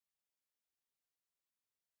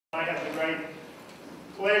I have the great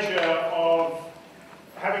pleasure of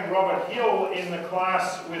having Robert Hill in the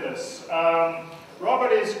class with us.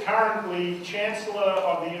 Robert is currently Chancellor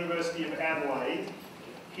of the University of Adelaide.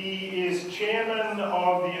 He is Chairman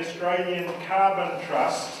of the Australian Carbon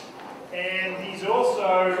Trust, and he's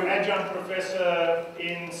also Adjunct Professor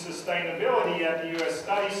in Sustainability at the US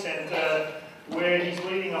Study Centre, where he's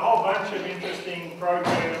leading a whole bunch of interesting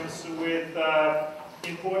programs with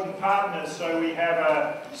important partners. So we have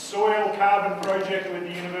a soil carbon project with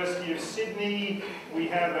the University of Sydney. We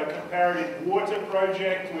have a comparative water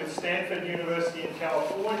project with Stanford University in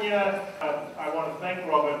California. I want to thank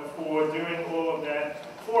Robert for doing all of that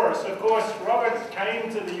for us. Of course, Robert came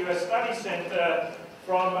to the US Study Centre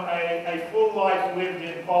from a full life lived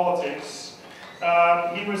in politics.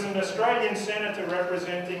 He was an Australian senator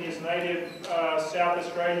representing his native South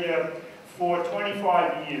Australia for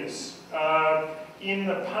 25 years. In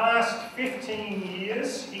the past 15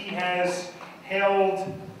 years, he has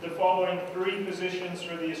held the following three positions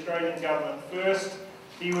for the Australian government. First,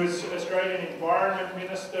 he was Australian Environment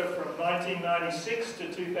Minister from 1996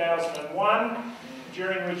 to 2001,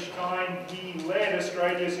 during which time he led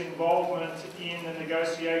Australia's involvement in the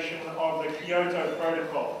negotiation of the Kyoto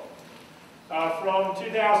Protocol. From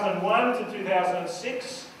 2001 to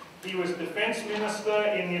 2006, he was Defence Minister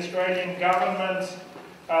in the Australian government,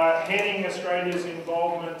 heading Australia's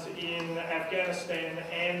involvement in Afghanistan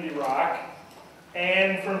and Iraq.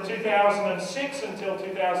 And from 2006 until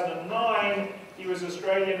 2009, he was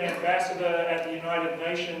Australian Ambassador at the United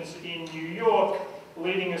Nations in New York,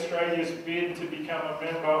 leading Australia's bid to become a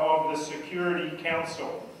member of the Security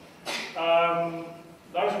Council.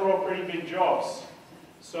 Those were all pretty big jobs.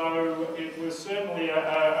 So it was certainly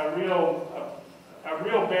a real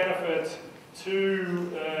benefit to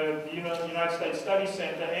the United States Study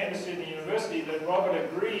Centre and the Sydney University that Robert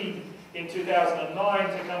agreed in 2009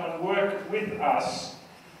 to come and work with us.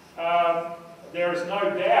 There is no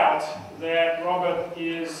doubt that Robert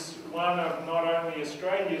is one of not only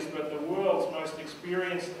Australia's but the world's most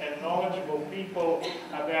experienced and knowledgeable people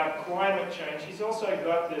about climate change. He's also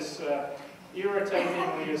got this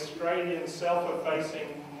irritatingly Australian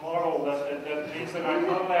self-effacing model that means that I'm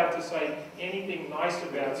not allowed to say anything nice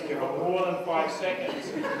about you for more than 5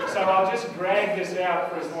 seconds. So I'll just drag this out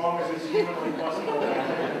for as long as it's humanly possible.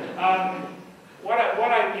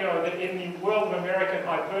 In the world of American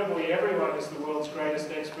hyperbole, everyone is the world's greatest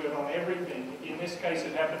expert on everything. In this case,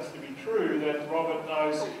 it happens to be true that Robert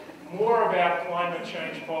knows more about climate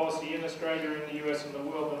change policy in Australia, in the US, and the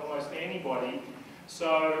world than almost anybody.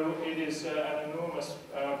 So it is an enormous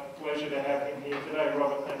pleasure to have him here today.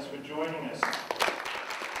 Robert, thanks for joining us.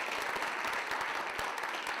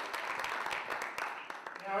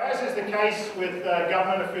 Now, as is the case with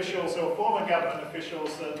government officials or former government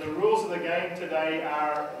officials, the rules of the game today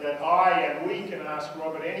are that I and we can ask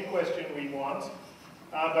Robert any question we want,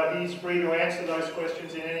 but he's free to answer those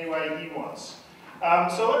questions in any way he wants.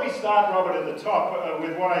 So let me start, Robert, at the top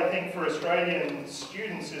with what I think for Australian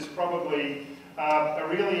students is probably a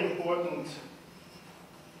really important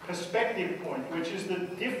perspective point, which is the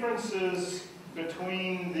differences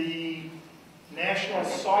between the national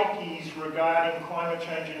psyches regarding climate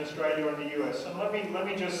change in Australia and the US. And let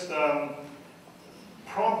me just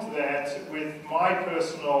prompt that with my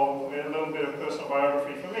a little bit of personal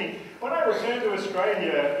biography for me. When I returned to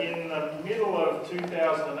Australia in the middle of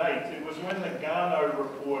 2008, it was when the Garrett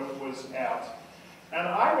report was out. And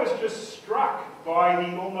I was just struck by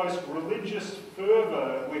the almost religious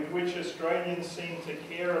fervour with which Australians seem to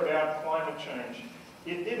care about climate change.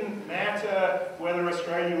 It didn't matter whether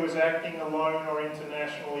Australia was acting alone or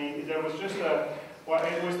internationally. There was just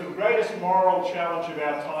it was the greatest moral challenge of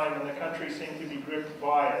our time, and the country seemed to be gripped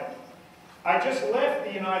by it. I just left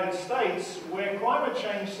the United States, where climate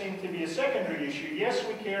change seemed to be a secondary issue. Yes,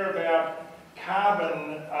 we care about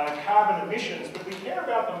carbon emissions, but we care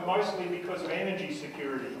about them mostly because of energy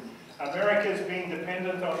security. America's been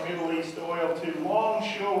dependent on Middle East oil too long.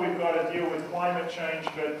 Sure, we've got to deal with climate change,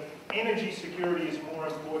 but energy security is more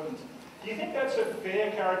important. Do you think that's a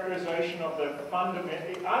fair characterization of the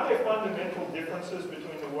fundamental? Are there fundamental differences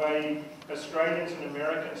between the way Australians and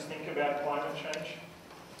Americans think about climate change?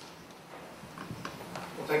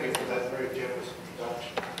 Well, thank you for that very generous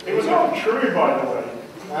introduction. It was all true, by the way.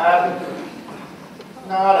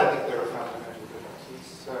 No, I don't think there are fundamental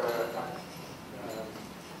differences.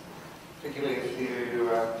 Particularly if you,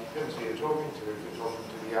 depends who you're talking to. If you're talking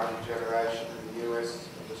to the young generation in the US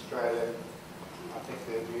and Australia, I think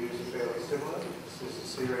their views are fairly similar. This is a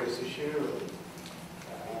serious issue,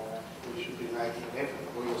 and we should be making an effort.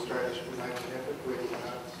 We, Australia, should be making an effort. We, the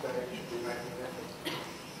United States, should be making an effort.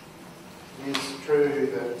 It is true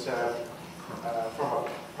that from a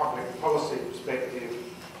public policy perspective,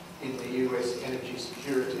 in the US, energy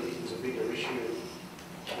security is a bigger issue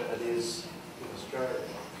than it is in Australia.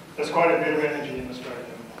 There's quite a bit of energy in Australia.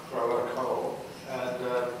 Quite a lot of coal. And,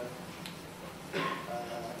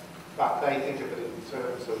 but they think of it in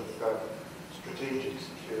terms of strategic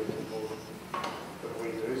security more than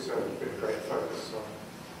we do, so there's been a great focus on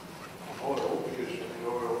oil, because you need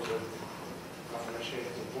oil to run the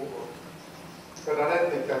machines of war. But I don't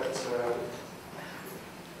think that's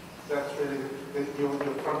really your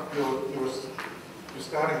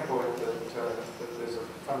starting point that there's a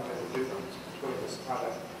fundamental difference between us. I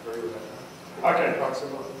don't agree with that. Okay,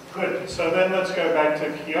 good. So then let's go back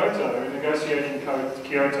to Kyoto, negotiating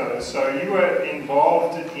Kyoto. So you were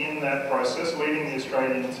involved in that process, leading the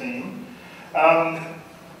Australian team.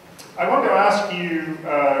 I want to ask you,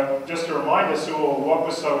 just to remind us all, what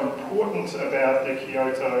was so important about the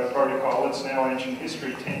Kyoto Protocol. It's now ancient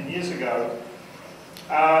history, 10 years ago.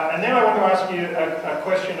 And then I want to ask you a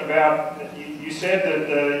question about, you said that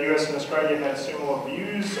the US and Australia had similar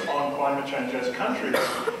views on climate change as countries.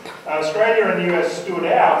 Australia and the US stood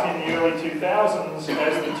out in the early 2000s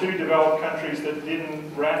as the two developed countries that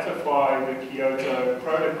didn't ratify the Kyoto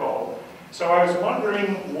Protocol. So I was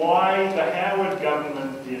wondering why the Howard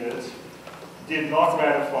government did not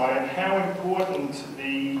ratify, and how important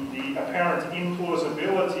the apparent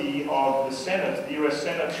implausibility of the Senate, the US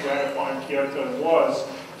Senate, ratifying Kyoto was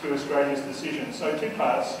to Australia's decision. So two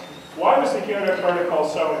parts. Why was the Kyoto Protocol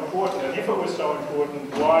so important? And if it was so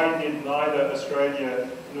important, why did neither Australia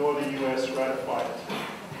nor the US ratify it?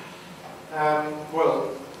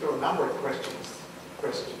 Well, there were a number of questions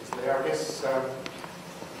there. I guess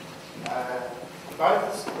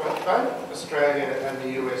both Australia and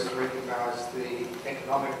the US recognise the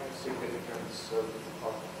economic significance of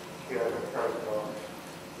the Kyoto Protocol.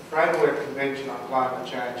 The Framework Convention on Climate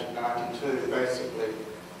Change in '92 basically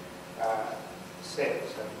set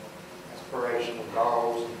aspirational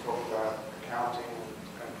goals and talked about accounting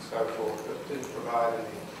and so forth, but didn't provide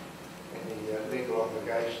any legal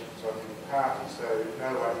obligations on any party, so no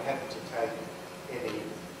one had to take any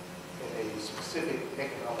specific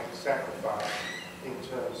economic sacrifice in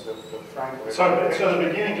terms of the framework. So the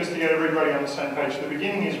beginning, just to get everybody on the same page, the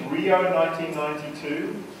beginning is Rio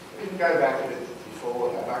 1992. We can go back a bit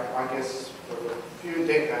before that. I guess for a few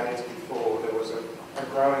decades before, there was a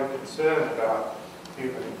growing concern about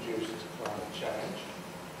human-induced climate change,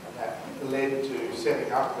 and that led to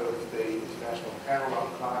setting up of the International Panel on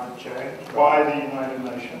Climate Change. By the United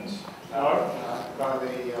Nations? No? By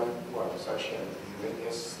the, associated with the UN,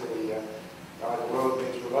 yes, by the World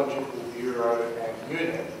Meteorological Bureau and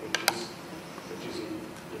UNEP, which is a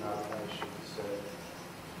United Nations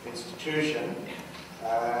institution,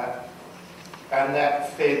 and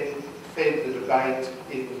that fed the debate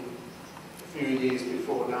in a few years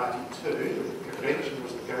before '92. The convention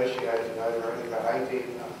was negotiated over only about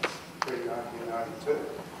 18 months, pre-1992.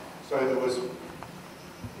 So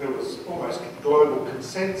there was almost global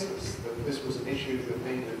consensus that this was an issue that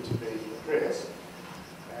needed to be addressed.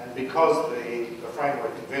 And because the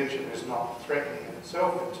Framework Convention is not threatening in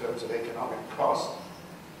itself in terms of economic cost,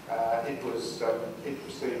 it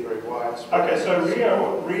received very widespread. Okay, so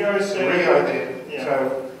Rio said... Rio then, yeah.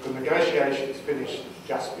 So the negotiations finished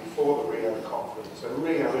just before the Rio conference. So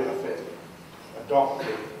Rio, in effect,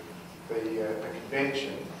 adopted the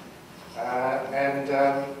convention, and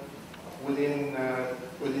within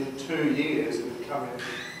 2 years it had come into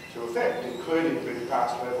effect, including being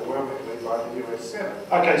passed overwhelmingly by the US Senate.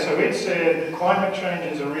 Okay, so it said climate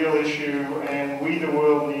change is a real issue and we, the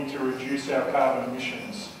world, need to reduce our carbon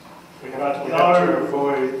emissions. We have to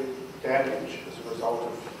avoid damage as a result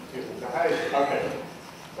of human behaviour. Okay.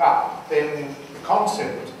 But then the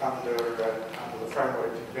concept under the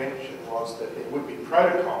Framework Convention was that there would be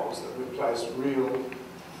protocols that would place real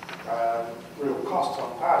costs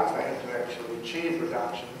on parties. They had to actually achieve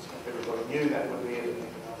reductions. Everybody knew that would be at an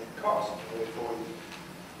economic cost. Therefore,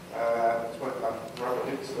 it's what rubber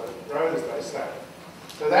hits the road, as they say.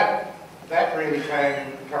 So that really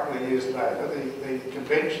came a couple of years later. The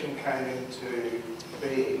convention came into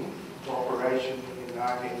being, into operation in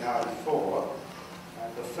 1994.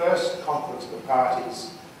 And the first conference of the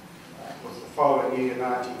parties was the following year,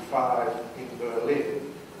 1995, in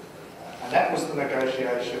Berlin. And that was the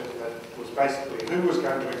negotiation that was basically who was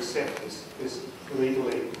going to accept this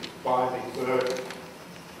legally binding burden.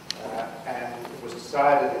 And it was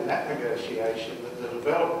decided in that negotiation that the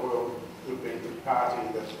developed world would be the party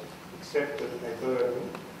that accepted a burden,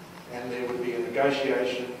 and there would be a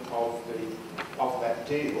negotiation of that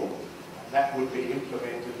deal, and that would be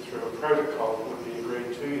implemented through a protocol that would be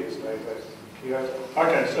agreed 2 years later in Kyoto.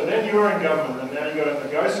 Okay, so then you were in government and now you've got to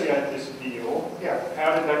negotiate this deal. Yeah.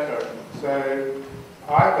 How did that go? So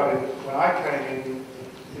I got in, when I came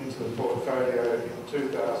into the portfolio in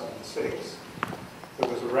 2006, there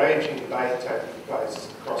was a raging debate taking place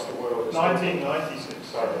across the world. 1996.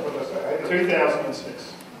 Sorry, what did I say?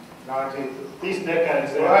 2006. 90. These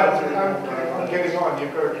decades, they're I'm getting on,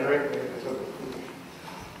 you've got to correct me.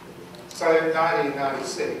 So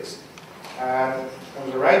 1996, there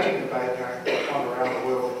was a raging debate going on around the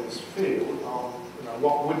world in this field on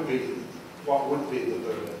what would be the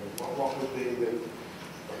burden, what would be the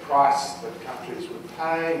price that countries would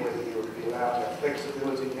pay, whether you would be allowed to have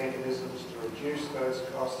flexibility mechanisms to reduce those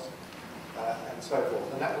costs, and so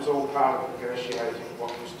forth. And that was all part of negotiating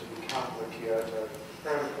what was to become the Kyoto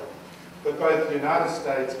Protocol. But both the United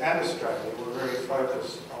States and Australia were very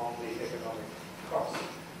focused on the economic costs.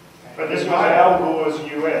 But this was Al Gore's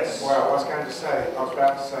US. Well, I was about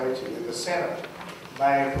to say to you, the Senate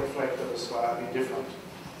may have reflected a slightly different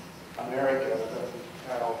America than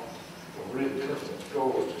Al, or really Clinton.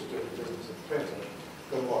 Gore was just doing business at Clinton,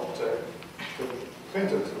 than what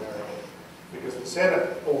Clinton's America. Because the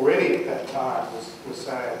Senate already at that time was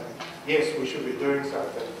saying, yes, we should be doing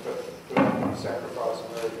something, but we're not going to sacrifice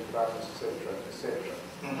American values, etc., etc.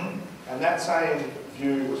 And that same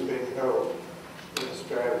view was being held in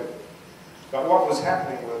Australia. But what was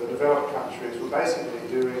happening were the developed countries were basically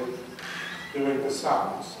doing the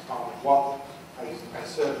sums on what a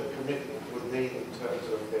certain commitment would mean in terms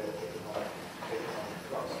of their economic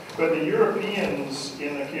costs. But the Europeans,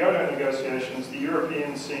 in the Kyoto negotiations, the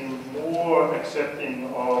Europeans seemed more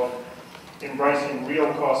accepting of embracing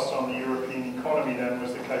real costs on the European economy than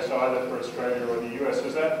was the case either for Australia or the US.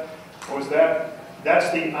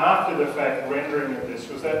 That's the after-the-fact rendering of this.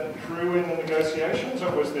 Was that true in the negotiations,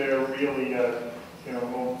 or was there really a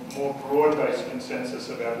more broad-based consensus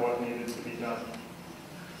about what needed to be done?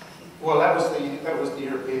 Well, that was the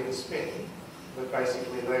European spin, that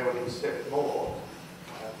basically they would accept more.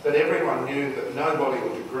 But everyone knew that nobody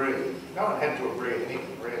would agree. No one had to agree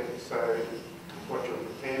anything really. So what you're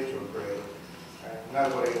prepared to agree, and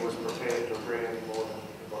nobody was prepared to agree any more than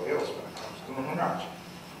anybody else when it comes to the crunch.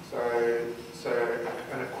 So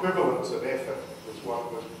an equivalence of effort was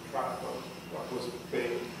what was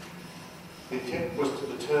being. The attempt was to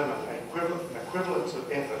determine an equivalence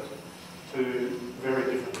of effort to very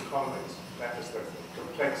different economies. That was the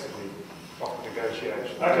complexity of the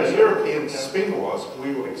negotiation. Okay, the European spin was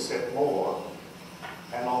we would accept more,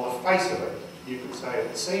 and on the face of it, you could say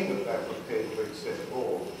it seemed that they were prepared to accept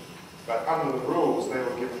more, but under the rules they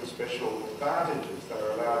were given special advantages. They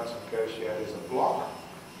were allowed to negotiate as a bloc,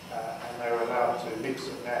 and they were allowed to mix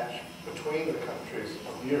and match between the countries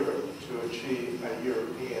of Europe to achieve a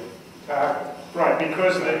European target. Right,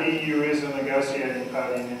 because the EU is a negotiating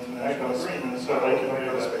party in international agreements, so they can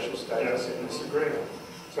have a special status in this agreement.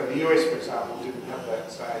 So the US, for example, didn't have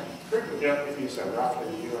that same privilege. If you say roughly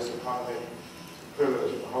the US economy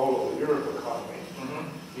privileged the whole of the Europe economy,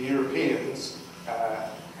 the Europeans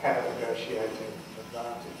had a negotiating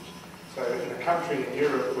advantage. So in a country in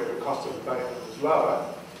Europe where the cost of development was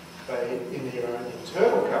lower, they, in their own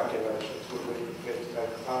internal calculations, would be prepared to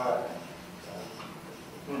take a higher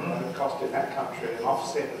cost in that country and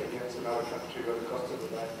offset it against another country where the cost of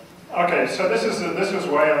development. Okay, so this is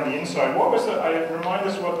way on the inside. What was remind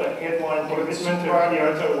us what the headline commitment of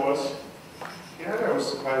Kyoto was? Kyoto was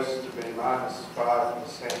supposed to be minus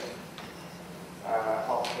 5%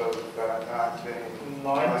 off of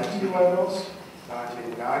 1990 levels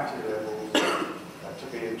to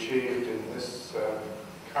be achieved in this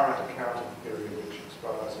current accounting period, which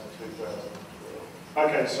expires in 2012.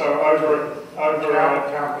 Okay, so over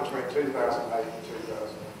count between 2008 and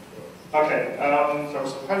 2012. Okay, so it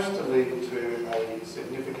was supposed to lead to a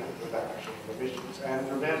significant reduction in emissions. And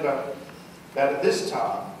remember that at this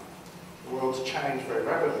time, the world's changed very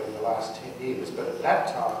rapidly in the last 10 years, but at that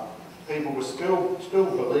time, people were still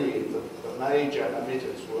believed that the major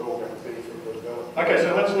emitters were all going to be from the developed. Okay,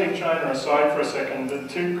 so let's leave China aside for a second. The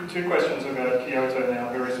two questions about Kyoto now,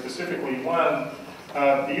 very specifically. One,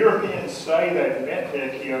 the Europeans say they've met their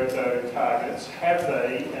Kyoto targets. Have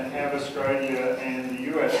they? And have Australia and the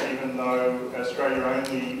US, even though Australia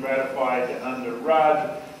only ratified under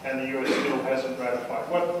Rudd and the US still hasn't ratified?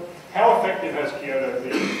 How effective has Kyoto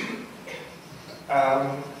been?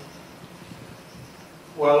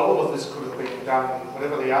 Well, all of this could have been done,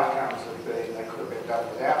 whatever the outcomes have been, they could have been done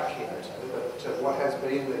without Kyoto. But what has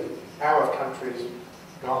been how have countries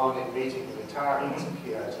gone in meeting the targets of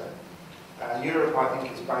Kyoto? Europe, I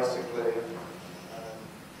think, is basically,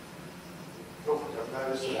 I've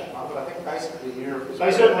noticed that one, but I think basically Europe is...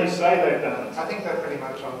 They certainly say they've done it. I think they're pretty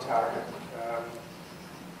much on target.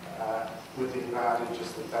 with the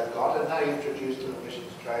advantages that they've got, and they introduced an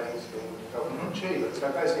emissions trading scheme to help them achieve it. So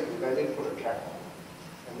basically they did put a cap on it,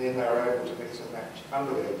 and then they were able to mix and match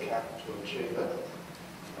under their cap to achieve it.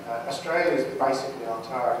 Australia is basically on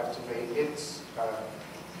target to meet its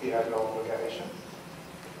Kyoto obligation.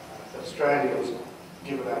 Australia was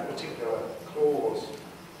given a particular clause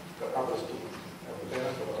that others didn't have the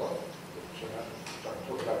benefit of, which I don't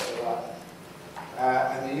talk about a lot.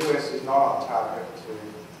 And the US is not on target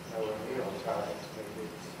nowhere near on target to meet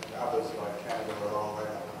its, and others like Canada are a long way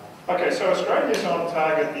behind. Okay, so Australia's on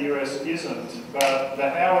target, the US isn't, but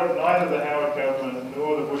neither the Howard government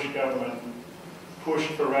nor the Bush government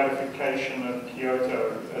pushed for ratification of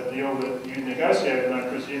Kyoto, a deal that you negotiated, and I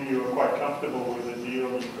presume you were quite comfortable with the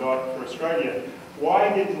deal you got for Australia.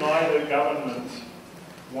 Why did neither government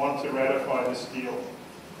want to ratify this deal?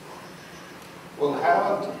 Well,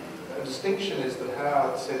 Howard, a distinction is that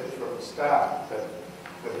Howard said from the start that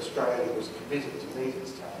Australia was committed to meet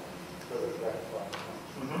its target for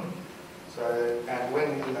ratifying. So, and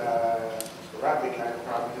when Mr. Rudd became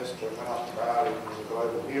Prime Minister and went off to Bali and was a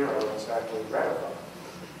global hero and said we ratified,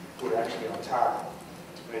 we're actually on target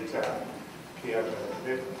to meet our Kyoto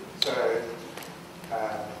commitment. So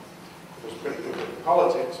it was pretty good in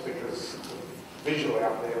politics because the visual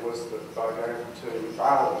out there was that by going to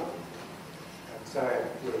Bali and saying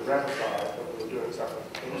we were ratified, but we were doing something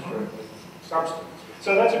extra in substance.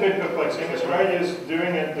 So that's a bit perplexing. Australia's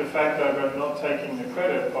doing it de facto but not taking the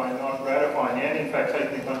credit by not ratifying and in fact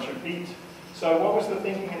taking a bunch of heat. So what was the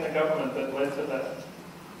thinking in the government that led to that?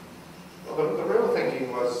 Well, the real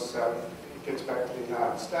thinking was, it gets back to the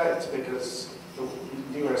United States because the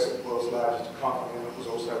US is the world's largest economy and it was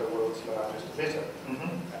also the world's largest emitter. And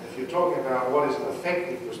if you're talking about what is an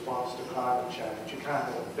effective response to climate change, you can't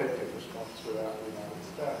have an effective response without the United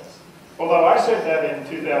States. Although I said that in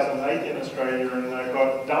 2008 in Australia and I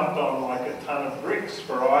got dumped on like a ton of bricks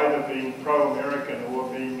for either being pro-American or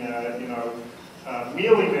being,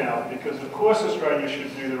 mealy-mouthed, because of course Australia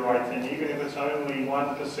should do the right thing, even if it's only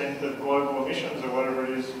 1% of global emissions or whatever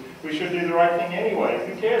it is, we should do the right thing anyway.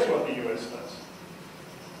 Who cares what the US does?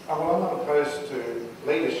 Well, I'm not opposed to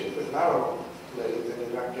leadership. If no one leads, then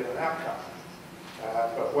you don't get an outcome.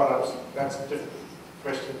 That's a different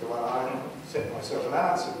question to one I set myself an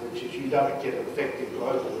answer, which is you don't get an effective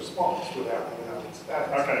global response without the United States.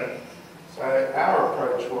 Okay. So our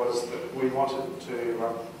approach was that we wanted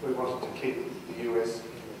to keep the US in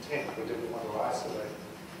the tent. We didn't want to isolate it.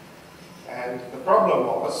 And the problem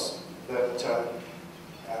was that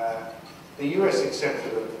the US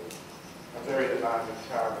accepted a very demanding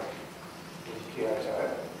target in Kyoto.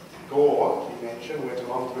 Gore, you mentioned, went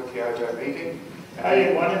along to the Kyoto meeting. Hey,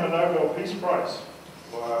 he won him a Nobel Peace Prize.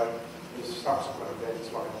 Well, his subsequent events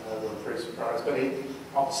won him a Nobel Peace Prize, but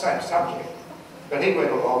on the same subject. But he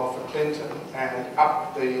went along for Clinton and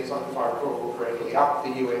upped if I recall correctly, upped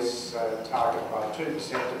the US target by 2%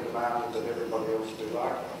 and demanded that everybody else do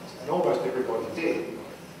likewise. And almost everybody did,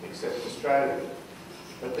 except Australia.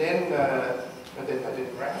 But then they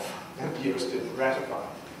didn't ratify. The US didn't ratify.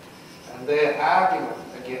 And their argument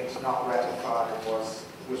against not ratifying was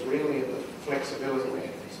really in the flexibility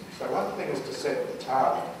mechanism. So one thing is to set the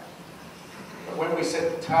target. But when we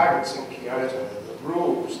set the targets in Kyoto, the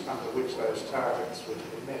rules under which those targets were to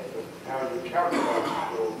be met, how you calculate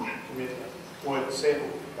your commitment, weren't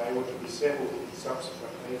settled. They were to be settled in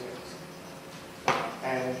subsequent meetings.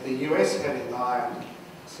 And the US had in mind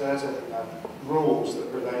certain rules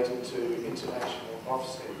that related to international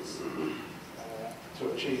offsets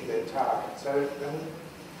to achieve their target. So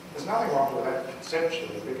there's nothing wrong with that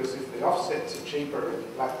conceptually, because if the offsets are cheaper in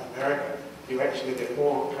Latin America, you actually get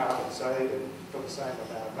more carbon saved for the same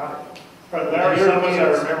amount of money. But Larry Summers, I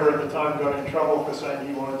remember at the time, got in trouble for saying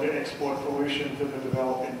he wanted to export pollution to the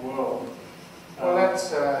developing world. Well,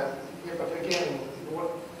 that's, yeah, but again,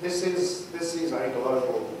 this is a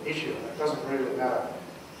global issue, and it doesn't really matter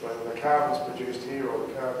whether the carbon's produced here or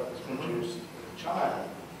the carbon's produced in China.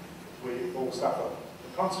 We all suffer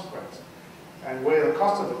the consequence. And where the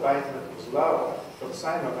cost of abatement was lower, for the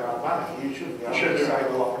same amount of money, you should be able to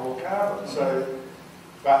save a lot more carbon. So,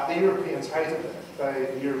 but the Europeans hated that.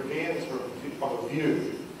 The Europeans were of a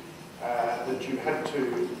view that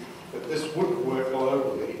that this wouldn't work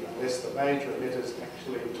globally unless the major emitters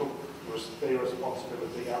actually took their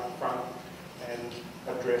responsibility up front and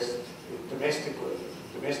addressed it domestically,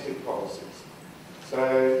 domestic policies.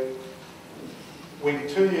 So,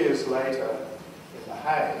 2 years later in The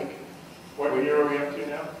Hague, what year are we up to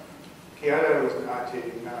now? Kyoto was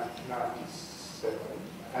 1997,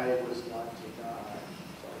 Hague was 99,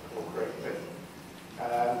 if I recall correctly.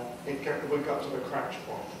 We got to the crunch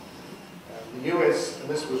point. The US, and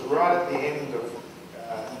this was right at the end of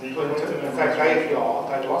Clinton, in fact they'd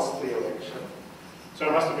lost the election. So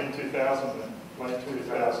it must have been 2000 then, late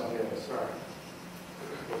 2000. Yeah, sorry.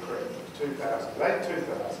 You're correct, 2000, late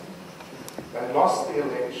 2000. They lost the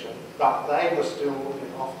election, but they were still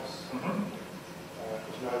in office. It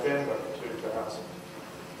was November 2000.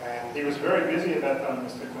 And he was very busy at that time,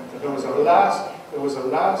 Mr. Clinton. There was a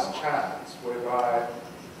last chance whereby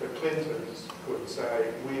the Clintons could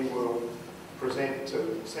say, we will present to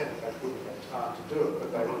the Senate. They wouldn't have time to do it,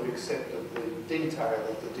 but they would have accepted the detail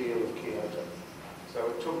of the deal of Kyoto. So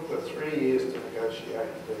it took the 3 years to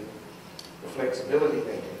negotiate the flexibility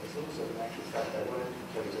mechanisms, and in actual fact they weren't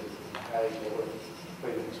completed in The Hague, they weren't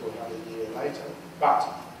completed until another year later. But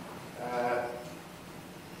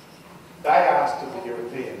they asked of the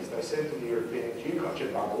Europeans, they said to the Europeans, you got your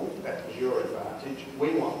bubble, that was your advantage,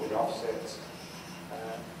 we want the offsets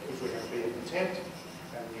if we're going to be in the tent.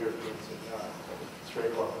 And the Europeans said no, it was 3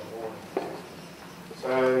 o'clock in the morning.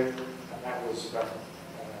 So, and that was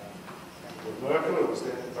Angela Merkel, who was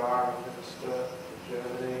then Environment Minister in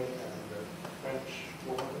Germany, and the French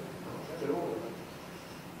woman, all of them,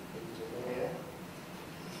 there.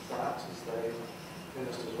 France, as they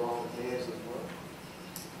ministers are often theirs as well.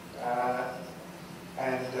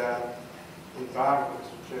 The environment was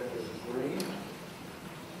Germany was green.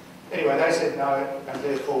 Anyway, they said no, and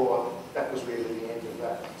therefore that was really the end of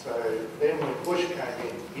that. So then when Bush came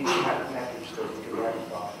in, he didn't have a package that he could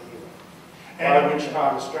ratify anyway. By which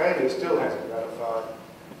time Australia still hasn't ratified,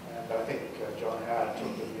 and I think John Howard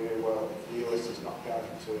took the view, well, if the US is not going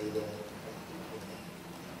to, then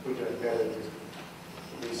we're doing better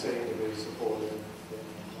to be seen to be supported.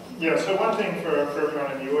 Yeah, so one thing for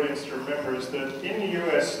everyone in the audience to remember is that in the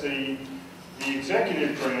US, the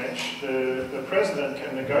executive branch, the president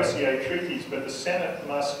can negotiate treaties, but the Senate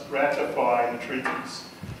must ratify the treaties.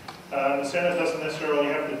 The Senate doesn't necessarily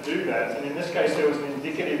have to do that, and in this case there was an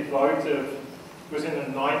indicative vote of, it was in the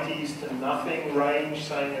 90s to nothing range,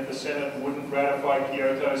 saying that the Senate wouldn't ratify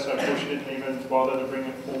Kyoto, so Bush didn't even bother to bring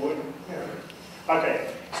it forward. Okay,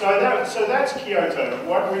 so that's Kyoto.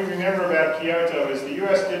 What we remember about Kyoto is the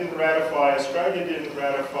US didn't ratify, Australia didn't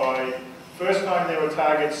ratify. First time there were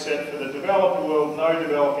targets set for the developed world, no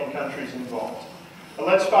developing countries involved. But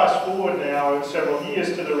let's fast forward now several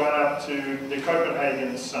years to the run-up to the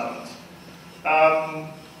Copenhagen summit.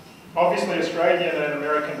 Obviously Australian and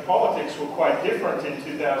American politics were quite different in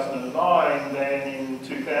 2009 than in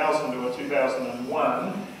 2000 or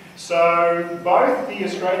 2001. So both the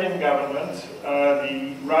Australian government,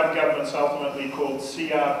 the Rudd government's ultimately called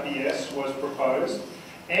CRPS, was proposed,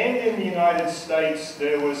 and in the United States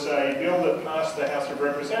there was a bill that passed the House of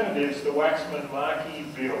Representatives, the Waxman-Markey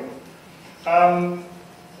bill.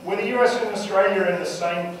 Were the US and Australia in the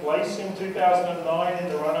same place in 2009 in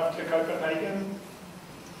the run-up to Copenhagen?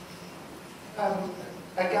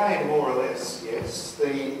 Again, more or less, yes.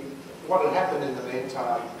 What had happened in the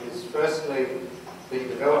meantime is, firstly, the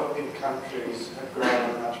developing countries had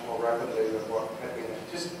grown much more rapidly than what had been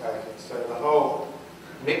anticipated. So the whole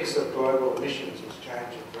mix of global emissions was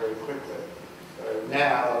changing very quickly. So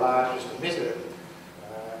now the largest emitter,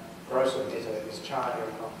 gross emitter, is China,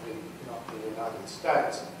 not the United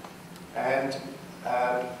States. And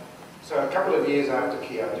so a couple of years after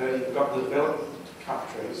Kyoto, you've got the developed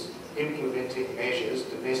countries implementing measures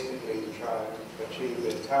domestically to try and achieve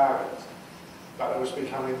their targets. But it was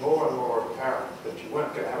becoming more and more apparent that you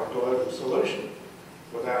weren't going to have a global solution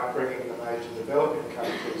without bringing the major developing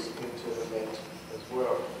countries into the net as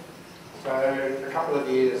well. So a couple of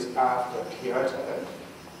years after Kyoto,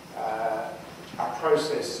 a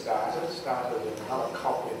process started in another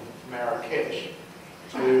COP in Marrakesh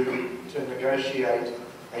to negotiate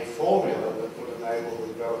a formula that would enable the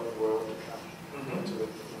developing world to come into the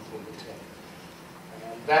tent.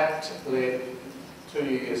 And that led 2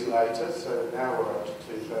 years later, so now we're up to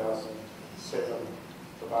 2007,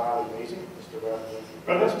 the Bali meeting, Mr. Rudd.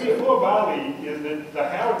 But that's before Bali. The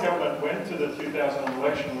Howard government went to the 2000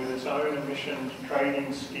 election with its own emissions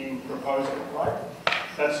trading scheme proposal, right?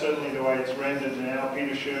 That's certainly the way it's rendered now.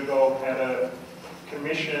 Peter Shergold had a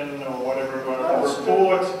commission or whatever, a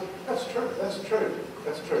report. That's true.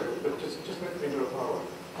 But just let me do a poll.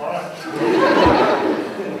 All right.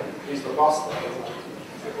 He's the boss there, isn't he?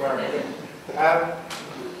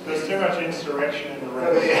 There's too much insurrection in the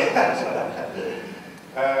room.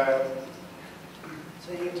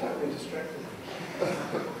 So you totally distracted me.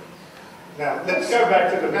 Now, let's go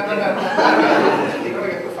back to the No. You've got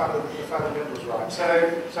to get the fundamentals right. So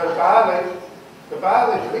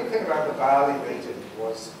Bali, the big thing about the Bali meeting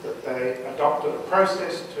was that they adopted a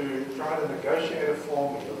process to try to negotiate a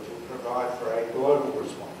formula to provide for a global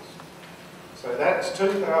response. So that's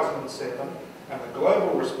 2007, and the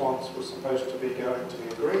global response was supposed to be going to be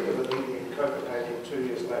agreed to the meeting in Copenhagen 2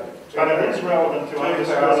 years later. But it is relevant to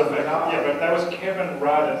understand. Yeah, but that was Kevin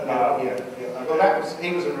Rudd at Bali. Yeah. Well,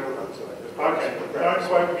 he was irrelevant to it. Okay, don't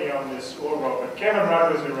quote me on this or Robert. Kevin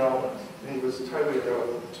Rudd was irrelevant. He was totally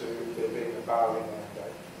irrelevant to there being a Bali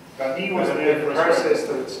mandate. But he was there for a process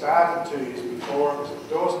that had started 2 years before, it was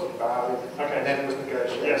endorsed in Bali, and then it was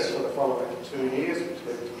negotiated for the following 2 years, which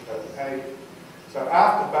led to Copenhagen. So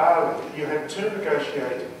after Bali, you had two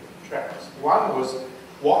negotiating tracks. One was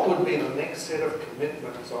what would be the next set of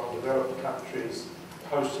commitments on developed countries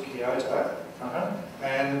post-Kyoto,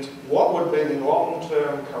 and what would be the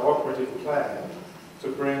long-term cooperative plan to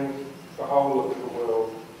bring the whole of the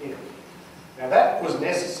world in. Now that was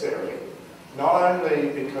necessary, not only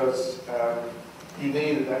because you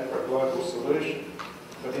needed that for a global solution,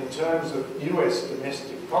 but in terms of US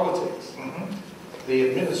domestic politics,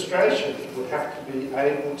 the administration would have to be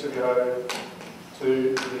able to go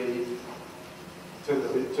to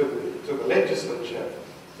the legislature,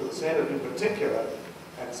 to the Senate in particular,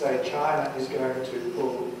 and say China is going to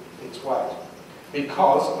pull its weight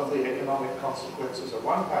because of the economic consequences of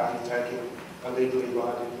one party taking a legally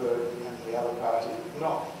binding burden and the other party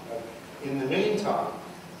not. In the meantime,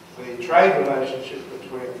 the trade relationship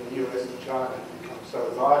between the US and China had become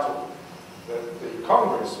so vital that the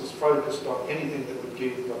Congress was focused on anything that would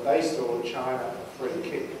give what they saw China a free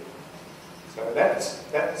kick. So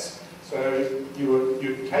so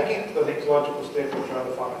you're taking it to the next logical step of trying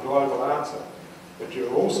to find a global answer, but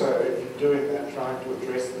you're also, in doing that, trying to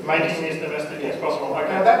address the making as domestic as possible. Okay.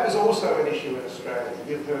 Now that was also an issue in Australia.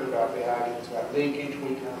 You've heard about the arguments about leakage.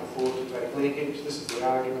 We can't afford to take leakage. This is the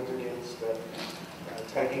argument against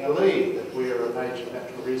taking a lead, that we're a major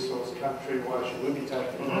natural resource country. Why should we be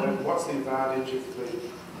taking a lead? What's the advantage if the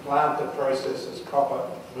plant that processes copper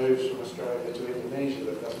moves from Australia to Indonesia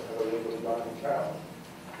that doesn't have a legally binding carbon?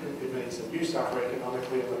 It means that you suffer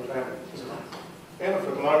economically and the planet does not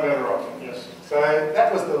benefit. No better off, yes. So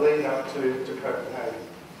that was the lead up to Copenhagen.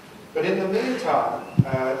 But in the meantime,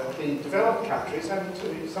 the developed countries, and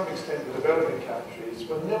to some extent the developing countries,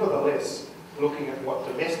 were nevertheless looking at what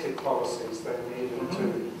domestic policies they needed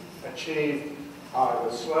to achieve either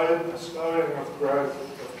a slowing of growth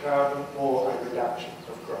of carbon or a reduction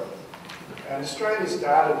of growth. And Australia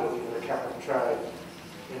started looking at a cap and trade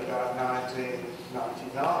in about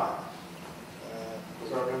 1999.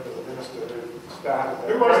 Because I remember the minister who started that.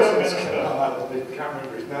 Who was that process. minister? I can't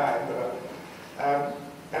remember his name,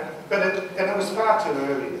 but it was far too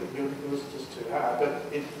early. It was just too hard. But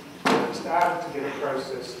it started to get a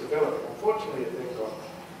process developed. Unfortunately, it then got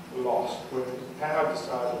lost when Power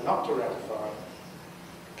decided not to ratify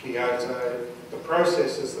Kyoto. The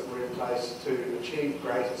processes that were in place to achieve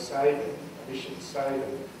greater saving, emissions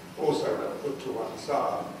saving, also got put to one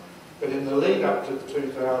side. But in the lead up to the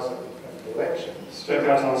 2007 election,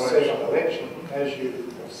 as you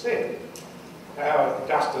have said, Power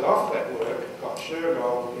dusted off that work, got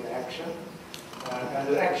Shergold in action, and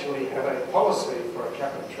it actually had a policy for a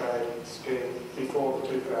cap and trade scheme before the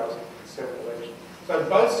 2007 election. So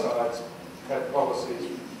both sides had policies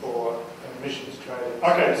for emissions trading.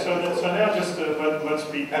 Okay, so now just let's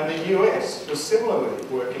be... And the US was similarly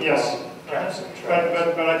working on caps and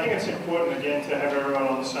trades. But I think it's important again to have everyone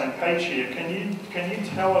on the same page here. Can you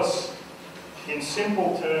tell us in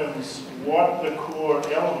simple terms what the core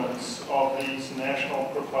elements of these national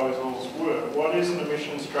proposals were? What is an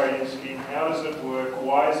emissions trading scheme? How does it work?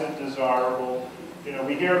 Why is it desirable? You know,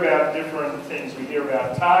 we hear about different things. We hear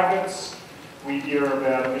about targets. We hear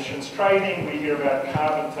about emissions trading. We hear about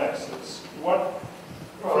carbon taxes.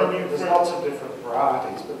 There's lots of different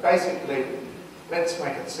varieties, but basically, let's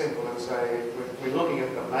make it simple and say we're looking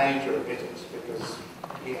at the major emitters because,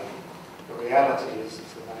 you know, the reality is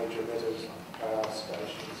it's the major emitters like power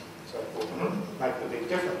stations and so forth make the big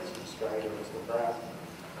difference in Australia as the brown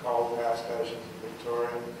coal power stations in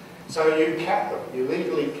Victoria. So you cap them, you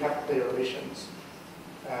legally cap their emissions,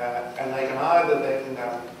 and they can either then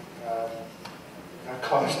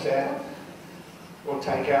close down or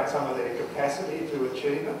take out some of their capacity to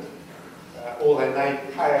achieve it, or they may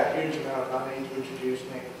pay a huge amount of money to introduce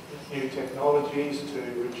new technologies to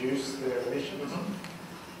reduce their emissions.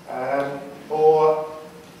 Or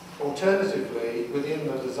alternatively, within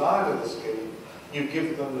the design of the scheme, you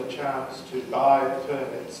give them the chance to buy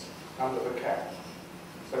permits under the cap.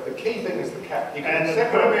 So the key thing is the cap. And the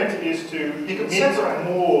permit is to emit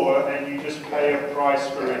more, and you just pay a price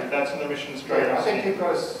for it. That's an emissions trading. I think you've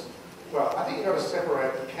got to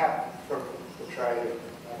separate the cap from the trading.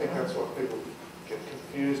 I think that's what people get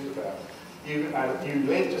confused about. You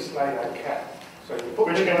legislate a cap. So you put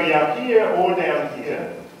which can be up here or down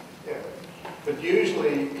here. Yeah. But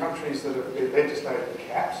usually countries that have legislated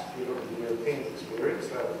caps, if you look at the European experience,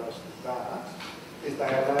 they're the most advanced, is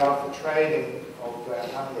they allow for trading of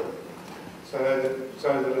that hunger. So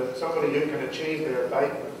that somebody who can achieve their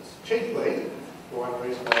abatements cheaply, for one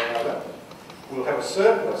reason or another, will have a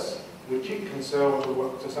surplus which it can sell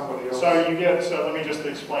to somebody else. So you get, so let me just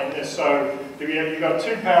explain this. So you've got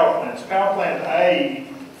two power plants. Power plant A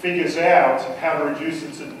figures out how to reduce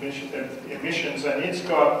its emissions, and it's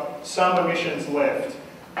got some emissions left,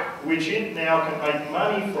 which it now can make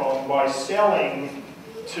money from by selling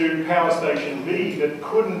to power station B that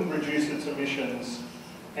couldn't reduce its emissions.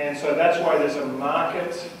 And so that's why there's a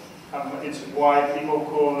market. It's why people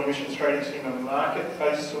call an emissions trading scheme a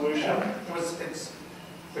market-based solution.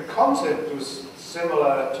 The concept was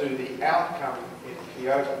similar to the outcome in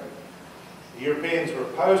Kyoto. The Europeans were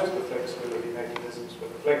opposed to the flexibility mechanisms, but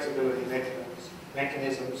the flexibility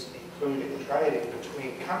mechanisms, including trading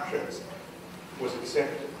between countries, was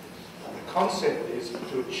accepted. And the concept is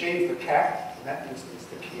to achieve the cap, in that instance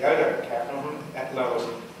the Kyoto cap, at lowest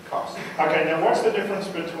cost. Okay, now what's the difference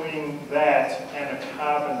between that and a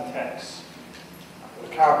carbon tax?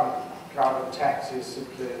 The carbon tax is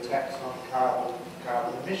simply a tax on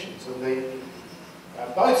carbon emissions, and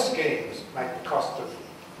both schemes make the cost of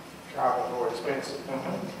carbon more expensive.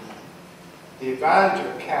 The advantage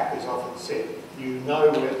of a cap is often set. You know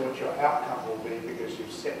what your outcome will be because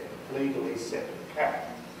you've legally set the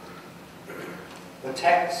cap. The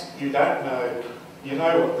tax, you don't know. You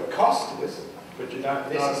know what the cost is, but you don't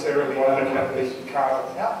necessarily know what the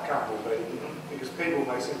carbon outcome will be, because people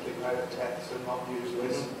may simply pay the tax and not use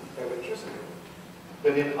less electricity.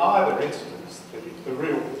 But in either instance,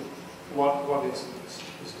 what is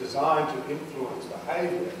designed to influence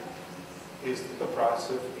behaviour is that the price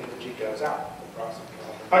of energy goes up, the price of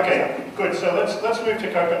carbon. Okay, good. So let's move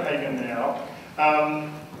to Copenhagen now.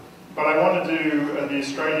 But I want to do the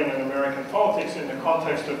Australian and American politics in the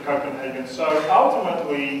context of Copenhagen. So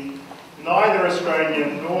ultimately, neither Australia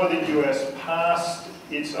nor the US passed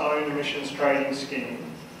its own emissions trading scheme.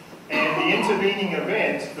 And the intervening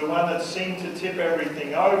event, the one that seemed to tip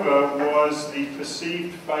everything over, was the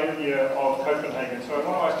perceived failure of Copenhagen. So I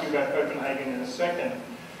want to ask you about Copenhagen in a second.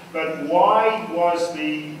 But why was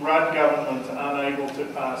the Rudd government unable to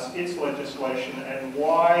pass its legislation, and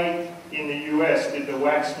why in the US did the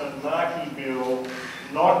Waxman-Markey bill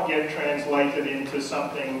not get translated into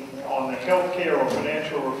something on the healthcare or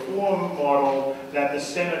financial reform model that the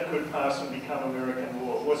Senate could pass and become American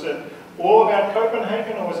law? Was it all about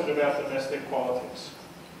Copenhagen, or was it about domestic politics?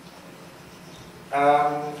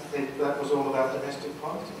 That was all about domestic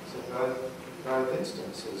politics in both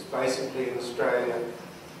instances. Basically in Australia,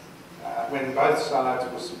 when both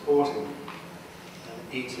sides were supporting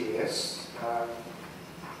ETS,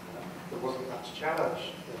 there wasn't much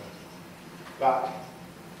challenge. But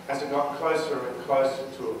as it got closer and closer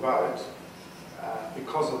to a vote,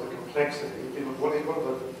 because of the complexity, what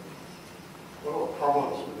are the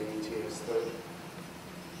problems with the ETS? That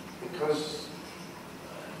because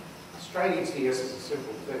straight ETS is a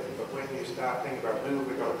simple thing, but when you start thinking about who have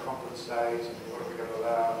we got to compensate and what are we going to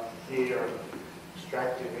allow here, and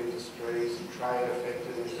extractive industries and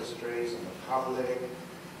trade-affected industries and the public,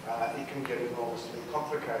 it can get enormously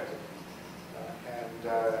complicated. And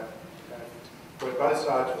where both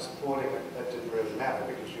sides were supporting it, that didn't really matter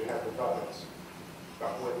because you had the votes.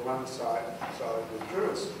 But when one side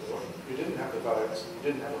withdrew its support, you didn't have the votes, and you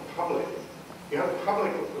didn't have a public. You had a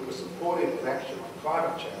public that was supportive of action on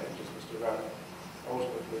climate change, as Mr. Rudd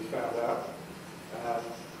ultimately found out,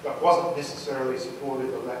 but wasn't necessarily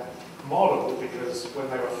supportive of that model, because when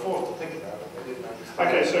they were forced to think about it, they didn't understand.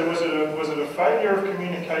 Okay, so was it a failure of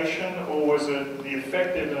communication, or was it the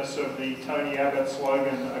effectiveness of the Tony Abbott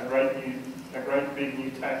slogan, a great big new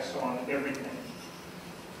tax on everything?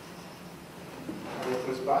 It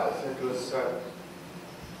was both. It was,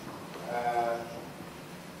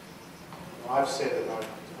 I've said it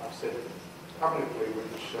publicly,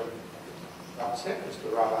 which upset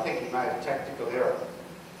Mr. Rudd. I think he made a tactical error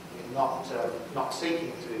in not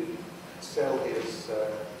seeking to sell his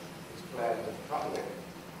plan to the public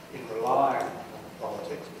in relying on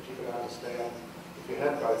politics, but you could understand if you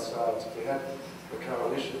had both sides, if you had the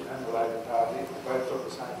coalition and the Labor Party, if they both took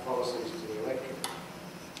the same policies to the electorate,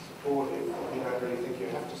 supportive, you don't really think you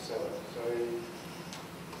have to sell it. So you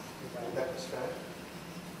made that mistake.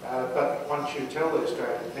 But once you tell the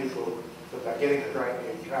Australian people that they're getting a great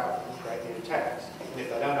new carbon, great new tax, and if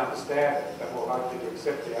they don't understand it, they're more likely to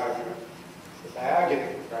accept the argument that they are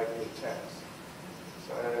getting a great new tax.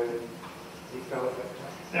 So he fell at that time.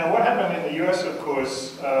 Now, what happened in the US, of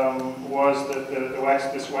course, was that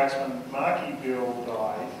this Waxman-Markey bill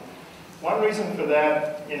died. One reason for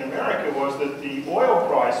that in America was that the oil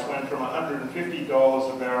price went from $150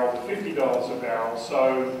 a barrel to $50 a barrel.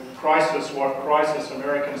 So, what crisis,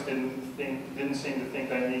 Americans didn't seem to think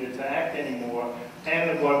they needed to act anymore,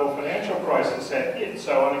 and the global financial crisis had hit,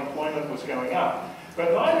 so unemployment was going up.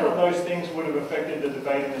 But neither of those things would have affected the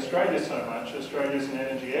debate in Australia so much. Australia's an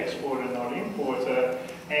energy exporter, not importer,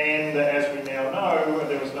 and as we now know,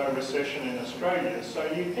 there was no recession in Australia. So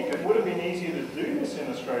you'd think it would have been easier to do this in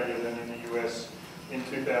Australia than in the US in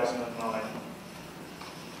 2009.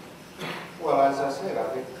 Well, as I said, I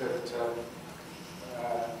think that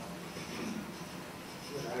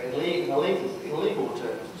in legal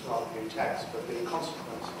terms, it's not a new tax, but the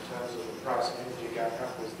consequence in terms of the price of energy going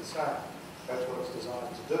up is the same. That's what it's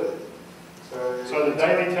designed to do. So the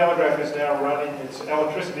Daily Telegraph is now running its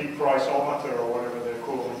electricity priceometer, or whatever they're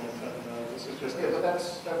calling it. And, this is just but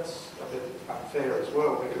that's a bit unfair as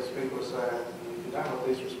well, because people say you don't want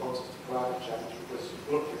these responses to climate change because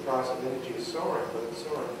look, the price of energy is soaring, but it's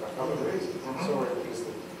soaring for a couple of reasons. It's soaring because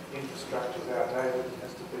the infrastructure is outdated and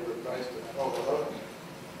has to be replaced, and a whole lot of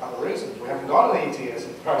other reasons. We haven't got an ETS,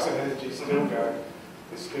 and the price of energy is still going up.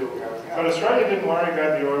 But Australia didn't worry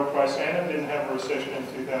about the oil price, and it didn't have a recession in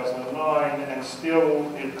 2009, and still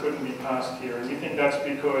it couldn't be passed here. And you think that's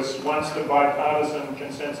because once the bipartisan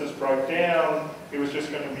consensus broke down, it was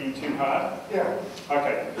just going to be too hard? Yeah.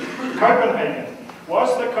 Okay. Copenhagen.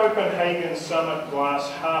 Was the Copenhagen summit glass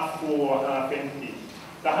half full or half empty?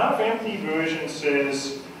 The half empty version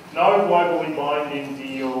says, no globally binding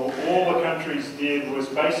deal. All the countries did was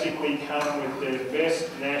basically come with their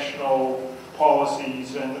best national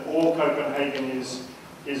policies, and all Copenhagen is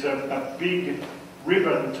a big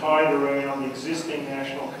ribbon tied around existing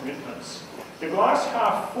national commitments. The glass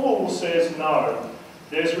half full says no.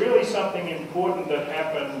 There's really something important that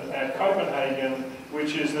happened at Copenhagen,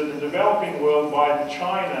 which is that the developing world, by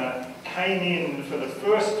China, came in for the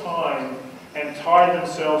first time and tied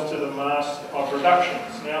themselves to the mast of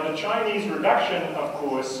reductions. Now, the Chinese reduction, of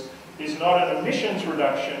course, is not an emissions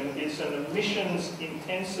reduction, it's an emissions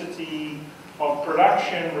intensity of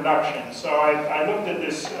production reduction. So I looked at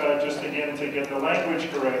this just again to get the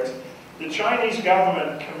language correct. The Chinese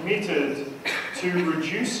government committed to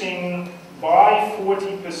reducing by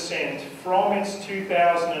 40% from its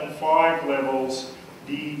 2005 levels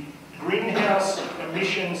the greenhouse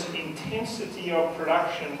emissions intensity of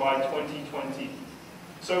production by 2020.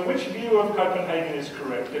 So which view of Copenhagen is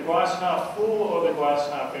correct? The glass half full or the glass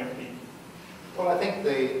half empty? Well, I think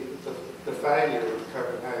the failure of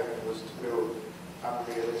Copenhagen was to build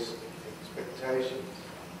unrealistic expectations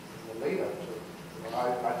in the lead up to it.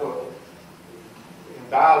 I thought in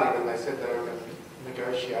Bali, when they said they were going to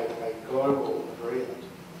negotiate a global agreement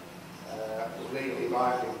with legally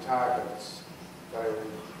binding targets, they were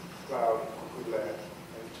cloud good land.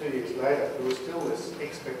 And 2 years later, there was still this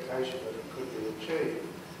expectation that it could be achieved.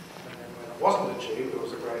 And then when it wasn't achieved, there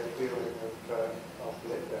was a great feeling of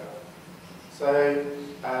letdown. So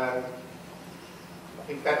I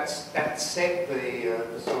think that set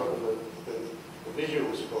the sort of the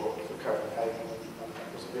visuals for Copenhagen, and that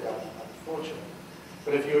was a bit unfortunate.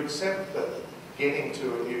 But if you accept that getting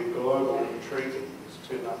to a new global treaty is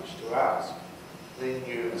too much to ask, then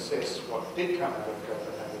you assess what did come out of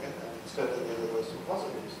Copenhagen, and certainly there were some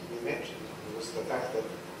positives. You mentioned was the fact that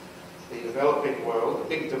the developing world, the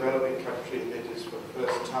big developing country emitters for the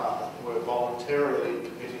first time, were voluntarily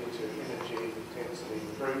committing to energy intensity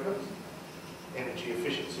improvements, energy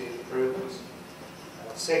efficiency improvements.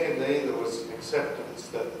 Secondly, there was an acceptance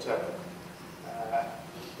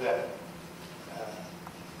that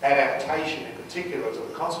adaptation, in particular to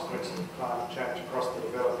the consequences of climate change across the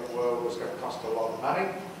developing world, was going to cost a lot of money,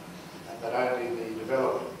 and that only the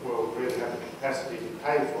developed world really had the capacity to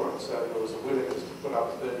pay for it. So there was a willingness to put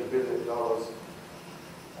up $30 billion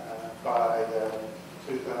by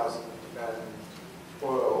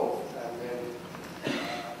 2012, and then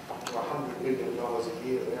up to $100 billion a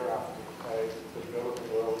year thereafter to pay the developing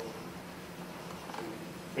world to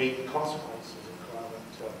meet the consequences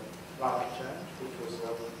of climate change, which was a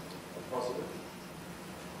positive.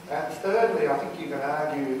 And thirdly, I think you can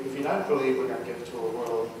argue, if you don't believe we're going to get to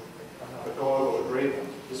a global agreement,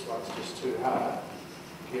 this one's just too hard,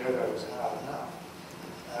 Kyoto was hard enough,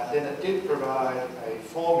 then it did provide a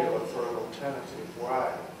formula for an alternative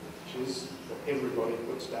way, which is that everybody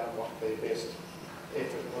puts down what their best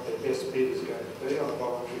effort, what their best bid is going to be on a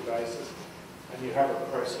voluntary basis, and you have a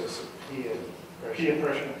process of peer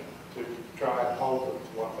pressure to try and hold them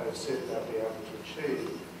to what they've said they'll be able to achieve.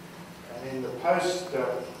 And in the post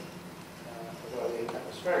the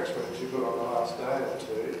atmospherics weren't too good on the last day or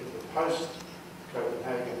two. In the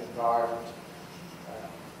post-Copenhagen environment,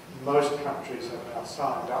 most countries have now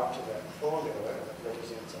signed up to that formula, and it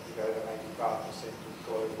represents, I think, over 85% of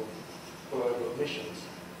global emissions.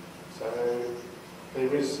 So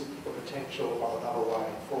there is the potential of another way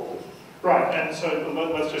forward. Right, and so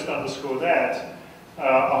let's just underscore that.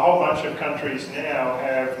 A whole bunch of countries now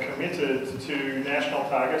have committed to national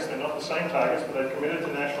targets. They're not the same targets, but they've committed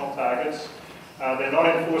to national targets. They're not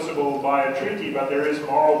enforceable by a treaty, but there is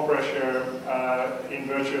moral pressure in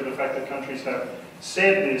virtue of the fact that countries have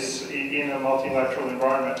said this in a multilateral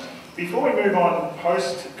environment. Before we move on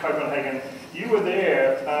post-Copenhagen, you were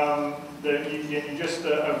there, you just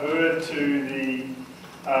averred to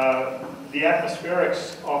the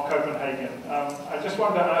atmospherics of Copenhagen. I just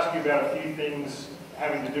wanted to ask you about a few things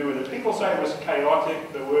having to do with it. People say it was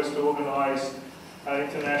chaotic, the worst organised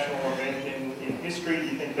international event in history. Do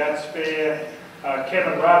you think that's fair?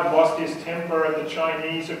 Kevin Rudd lost his temper at the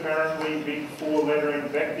Chinese, apparently, big four-letter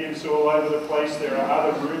invectives all over the place. There are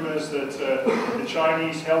other rumours that the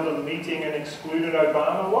Chinese held a meeting and excluded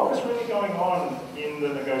Obama. What was really going on in the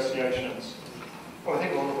negotiations? Well, I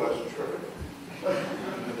think all of those are true.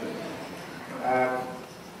 I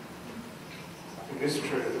think it's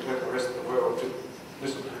true that the rest of the world did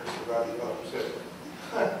listen to Mr. Rudd,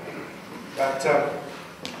 but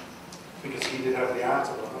because he did have the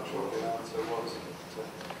answer, but I'm not sure what the answer was.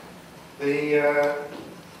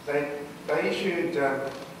 They issued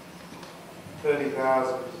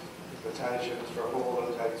 30,000 invitations for a hall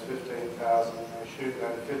that takes 15,000. They assumed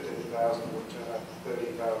only 15,000 would turn up,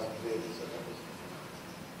 30,000 did. So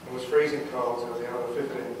it was freezing cold, so the other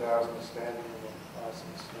 15,000 standing in the ice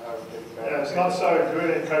and snow. Yeah, it's not so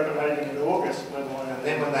good in Copenhagen in August, let alone. And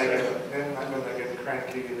then when they get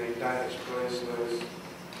cranky, the Danish police lose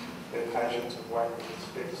their patience and whack them with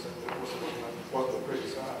sticks, and it wasn't a pretty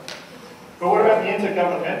sight. But what about the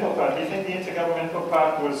intergovernmental part? Do you think the intergovernmental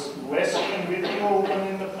part was less convivial than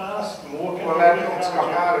in the past? More convivial? Well, it's got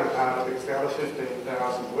harder and harder because the other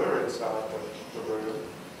 15,000 were inside the room,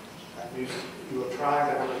 and you were trying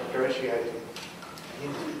to have a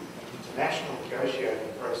international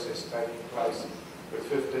negotiating process taking place with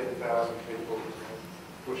 15,000 people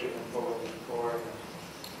pushing and pulling and pouring.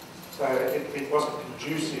 So it wasn't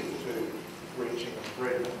conducive to reaching an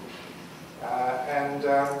agreement. I'm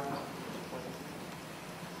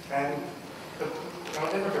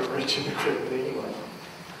never going to reach an agreement anyway.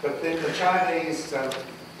 But then the Chinese are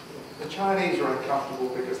uncomfortable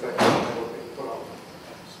because they feel they were being put on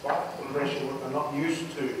the spot. The pressure, they're not used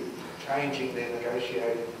to changing their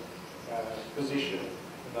negotiating position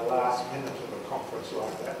in the last minute of a conference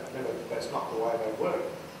like that. Remember, that's not the way they work.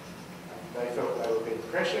 They felt they were being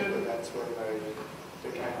pressured, and that's when they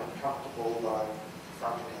became uncomfortable by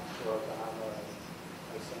fronting up to Obama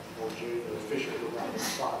as some more junior official who ran the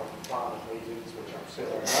final meetings, which upset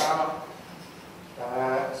Obama.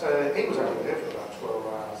 So he was only there for about 12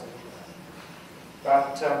 hours anyway.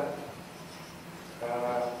 But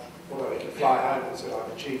although he could fly home and said,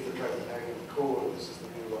 I've achieved the Copenhagen Accord, this is the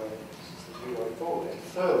new way forward. And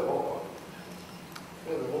furthermore,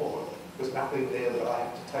 there's nothing there that I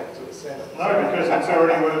have to take to the Senate. No, because it's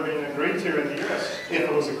already would have been agreed to in the US. If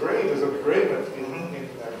it was agreed, there's an agreement in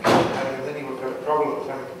Copenhagen, and then he would have a problem of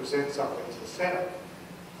having to present something to the Senate,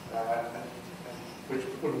 which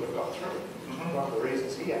wouldn't have got through. One of the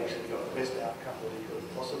reasons he actually got the best outcome that he could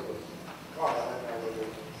have possibly got. I don't know whether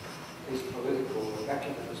his political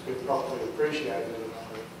acumen has been properly appreciated in that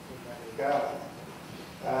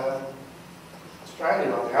regard.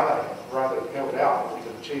 Australia, on the other hand, rather held out that we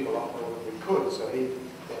could achieve a lot more than we could, so he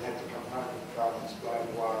then had to come home and try and explain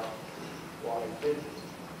why he didn't.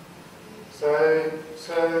 So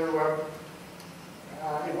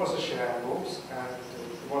it was a shambles, and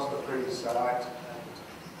it wasn't a pretty sight.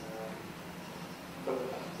 But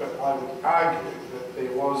I would argue that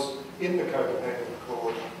there was, in the Copenhagen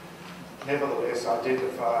Accord, nevertheless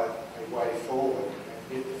identified a way forward.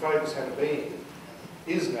 And if the focus had been,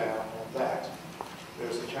 is now on that,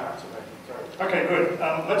 there's a chance of making progress. Okay, good.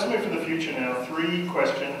 Let's move to the future now. 3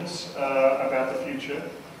 questions about the future.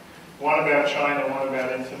 One about China, one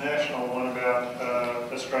about international, one about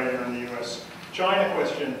Australia and the US. China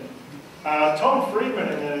question. Tom Friedman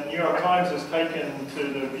in the New York Times has taken to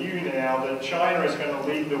the view now that China is going to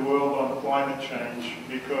lead the world on climate change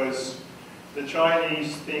because the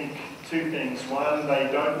Chinese think 2 things. One, they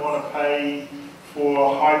don't want to pay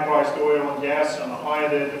for high-priced oil and gas, and the higher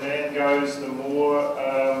their demand goes, the more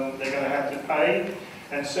they're going to have to pay.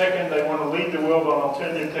 And second, they want to lead the world on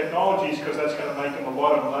alternative technologies because that's going to make them a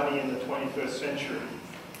lot of money in the 21st century.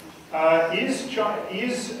 Has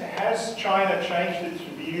China changed its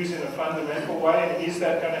views in a fundamental way, and is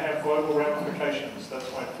that going to have global ramifications? That's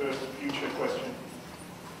my first future question.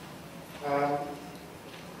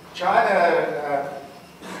 China,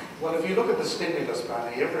 well, if you look at the stimulus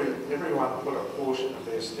money, everyone put a portion of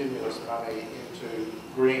their stimulus money into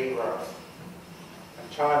green growth.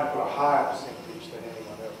 And China put a higher percentage than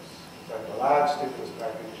anyone else. So a large stimulus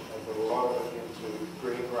package, they put a lot of it into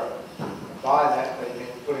green growth. And by that, they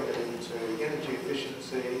meant putting it into energy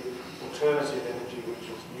efficiency, alternative energy, which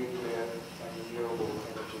is nuclear and renewable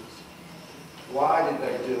energies. Why did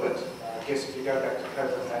they do it? I guess if you go back to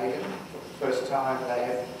Copenhagen, for the first time they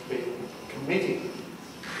had been committing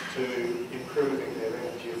to improving their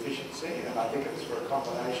energy efficiency, and I think it's for a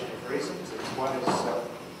combination of reasons. One is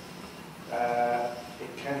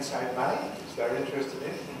it can save money, which they're interested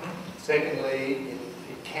in. Secondly,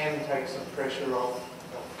 it can take some pressure off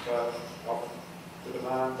the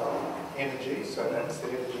demand on energy, so that's the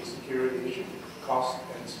energy security issue, cost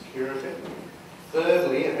and security.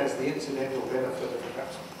 Thirdly, it has the incidental benefit of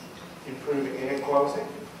perhaps improving air quality,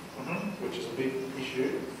 which is a big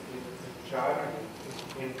issue in China,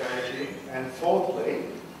 in Beijing. And fourthly,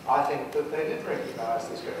 I think that they did recognise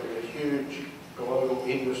there's going to be a huge global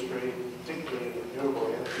industry, particularly in renewable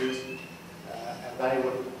energies, and they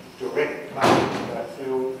would direct money into that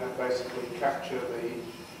field and basically capture the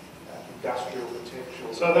industrial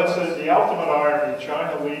potential. So that's the ultimate irony.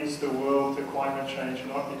 China leads the world to climate change,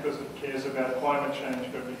 not because it cares about climate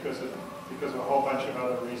change, but because of a whole bunch of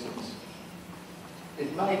other reasons.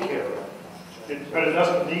 It may care about but it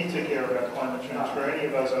doesn't need to care about climate change for any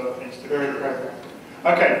of those other things to be true.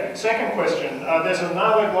 Okay, second question. There's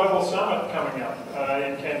another global summit coming up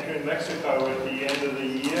in Cancun, Mexico at the end of the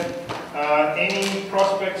year. Any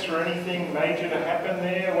prospects for anything major to happen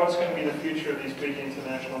there? What's going to be the future of these big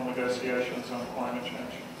international negotiations on climate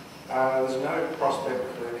change? There's no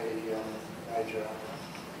prospect for any major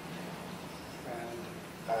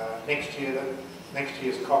and next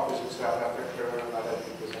year's COP is in South Africa, and I don't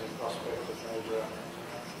think there's any prospect of major.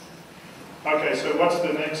 Okay, so what's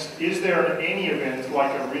the next? Is there any event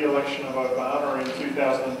like a re-election of Obama in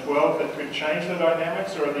 2012 that could change the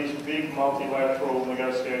dynamics, or are these big multilateral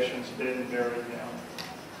negotiations dead and buried now?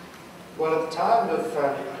 Well, at the time of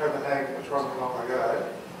Copenhagen, which wasn't long ago,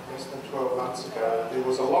 less than 12 months ago, there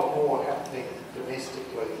was a lot more happening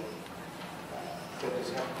domestically than is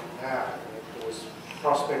happening now. There was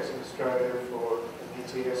prospects in Australia for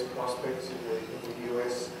ETS prospects in the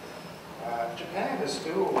US. Japan is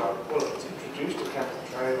still, well, it's introduced a cap and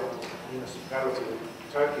trade on the municipality of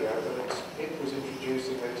Tokyo, but it was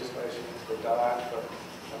introducing legislation into the diet for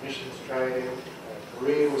emissions trading.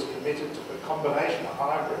 Korea was committed to the combination of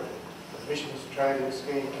hybrid emissions trading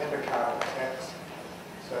scheme and a carbon tax.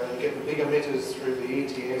 So you get the big emitters through the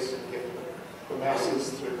ETS and get the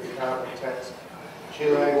masses through the carbon tax.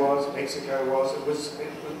 Chile was, Mexico was.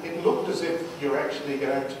 It looked as if you're actually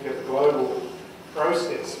going to get a global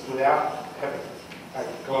process without having a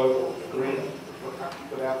global agreement,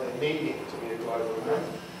 without there needing to be a global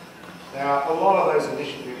agreement. Now, a lot of those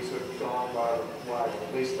initiatives have gone by the way, or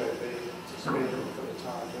at least they've been suspended for the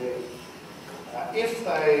time being. If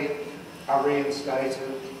they are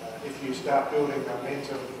reinstated, if you start building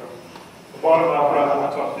momentum from the bottom up rather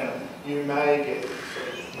than top down, you may get sort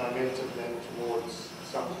of momentum then towards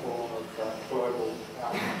some form of global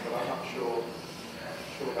outcome, but I'm not sure.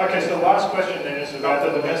 Okay, so the last question then is about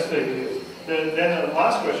the domestic. Then the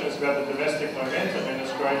last question is about the domestic momentum in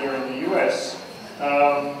Australia and the US.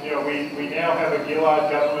 We now have a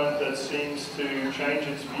Gillard government that seems to change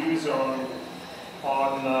its views on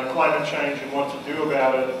climate change and what to do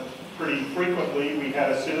about it pretty frequently. We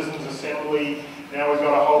had a citizens' assembly. Now we've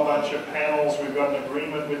got a whole bunch of panels. We've got an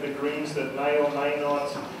agreement with the Greens that may or may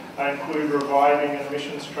not include reviving an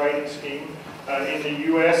emissions trading scheme. In the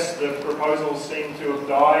US, the proposals seem to have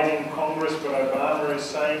died in Congress, but Obama is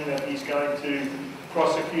saying that he's going to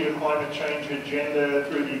prosecute a climate change agenda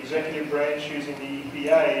through the executive branch using the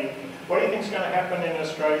EPA. What do you think is going to happen in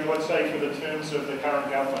Australia, let's say, for the terms of the current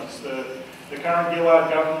governments? The current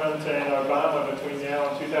Gillard government and Obama between now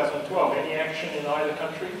and 2012. Any action in either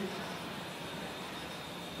country?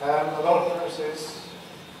 A lot of process.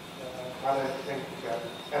 I don't think,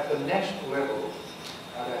 at the national level,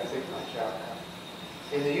 I don't think much outcome.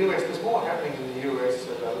 In the US, there's more happening in the US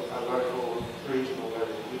at a local, regional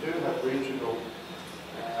level. You do have regional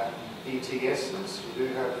ETSs. You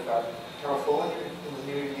do have California in the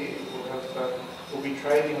new year will be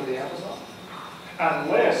trading with the Amazon.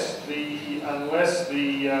 Unless the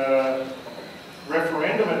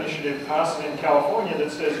referendum initiative passes in California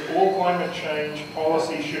that says all climate change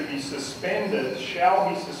policy should be suspended, shall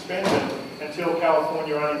be suspended, until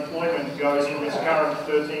California unemployment goes from its current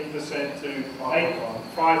 13% to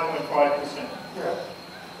 5.5%. Yeah,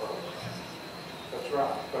 well, that's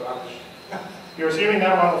right. But you're assuming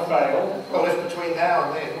that one will fail. Well, if between now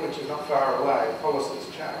and then, which is not far away, policies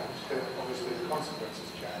change, then obviously the consequences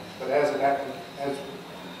change. But as it happens, as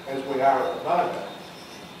we are at the moment,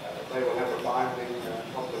 they will have a binding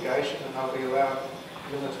obligation, and they'll be allowed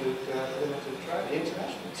limited trade,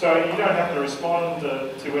 international. So you don't have to respond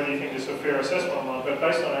to whether you think this is a fair assessment or not, but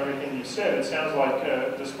based on everything you said, it sounds like,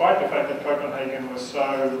 despite the fact that Copenhagen was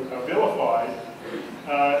so vilified,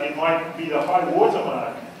 it might be the high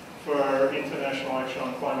watermark for international action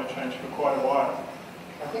on climate change for quite a while.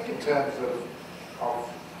 I think in terms of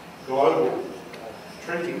global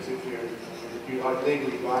treaties, if you like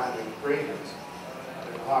legally binding agreements,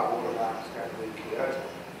 then the high watermark is going to be Kyoto.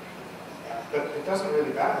 But it doesn't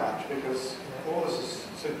really matter much because all this is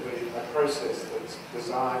simply a process that's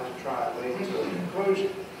designed to try and lead to a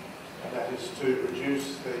conclusion, and that is to reduce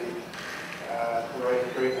the rate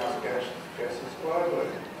of greenhouse gases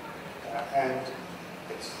globally. And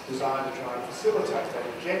it's designed to try and facilitate that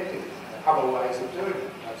objective. Other ways of doing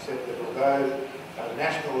it. I've said that although at a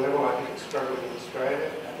national level I think it's struggling in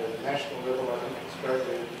Australia, and at a national level I think it's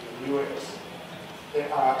struggling in the US, there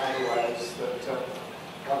are other ways that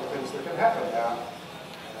other things that can happen. Now,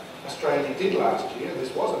 Australia did last year,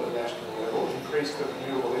 this was at a national level, increase the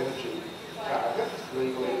renewable energy target,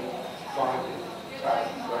 legally binding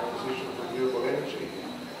target for acquisition of renewable energy.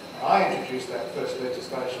 I introduced that first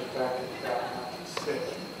legislation back in about 1997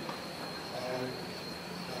 and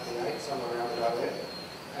 98, somewhere around about there.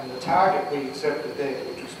 And the target we accepted then,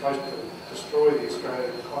 which was supposed to destroy the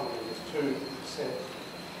Australian economy, was 2%.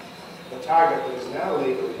 The target that is now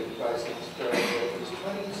legally in place in Australia is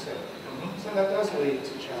 20%. So that does lead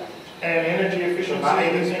to change. And energy efficiency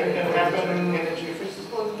can happen. Energy efficiency,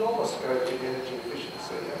 well, enormous scope in energy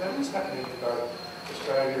efficiency, and that is happening in both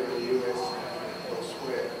Australia and the US and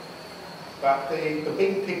elsewhere. But the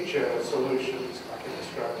big picture solutions, like in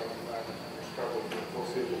Australia, struggle with the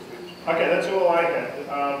foreseeable future. Okay, that's all I had.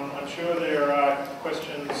 I'm sure there are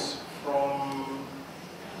questions from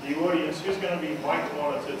the audience. Who's going to be mic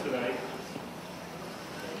monitor today?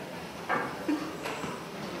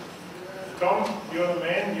 Tom, you're the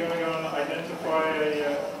man. You want to go and identify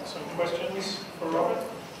some questions for Robert?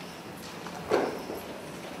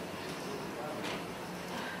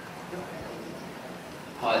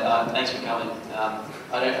 Hi, thanks for coming.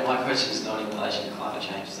 My question is not in relation to climate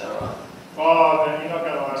change, is that right? Oh, then you're not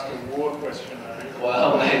going to ask a war question, are you?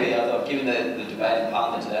 Well, maybe. I thought, given the debate in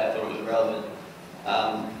Parliament today, I thought it was relevant.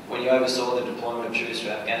 When you oversaw the deployment of troops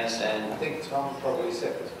to Afghanistan... I think Tom probably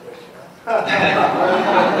set this question.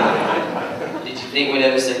 Did you think we'd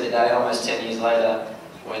ever see the day, almost 10 years later,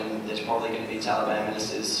 when there's probably going to be Taliban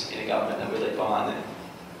ministers in a government that we leave behind there?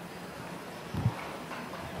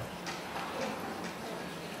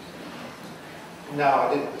 No, I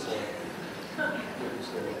didn't.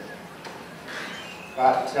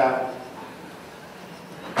 But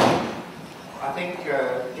I think, do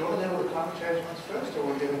you want to deal with the climate change ones first, or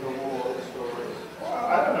we're getting the war stories? Well, I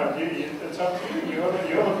don't know. It's up to you. You're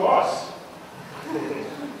the boss.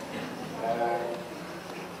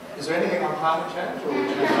 Is there anything on climate change, or would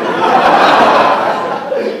you...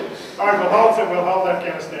 All right, we'll hold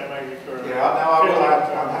Afghanistan maybe for... Yeah, no,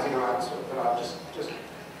 I'm happy to answer it, but I'll just...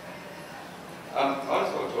 I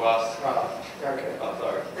just wanted to ask, okay.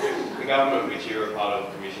 sorry, the government which you were a part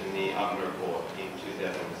of commissioned the Upton report in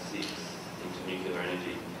 2006 into nuclear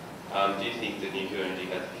energy. Do you think that nuclear energy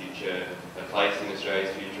has a place in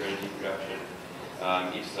Australia's future energy production?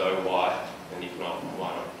 If so, why? And if not,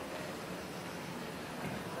 why not?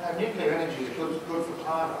 Nuclear energy is good for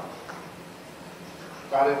climate,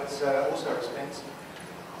 but it's also expensive.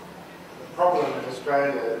 The problem in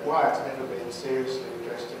Australia, why it's never been seriously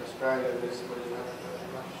addressed in Australia, is that we have a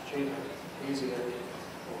much cheaper, easier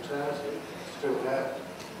alternative still have.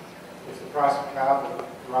 If the price of carbon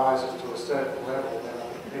rises to a certain level, then I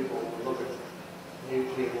think people will look at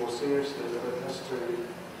nuclear more seriously, but it has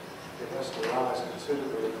to rise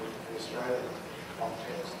considerably in the Australian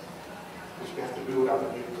context. Because we have to build up a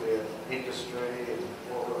nuclear industry and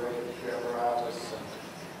water regulatory apparatus and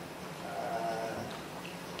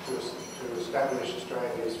to establish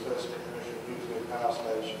Australia's first commercial nuclear power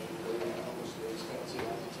station would be obviously expensive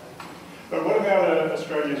undertaking. But what about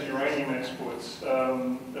Australia's uranium exports?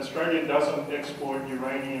 Australia doesn't export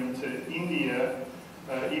uranium to India,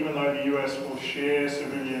 even though the US will share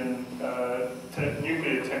civilian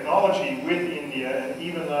nuclear technology with India, and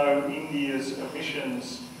even though India's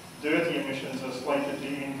emissions, dirty emissions, are slated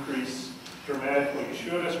to increase dramatically,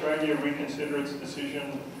 should Australia reconsider its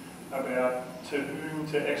decision about to whom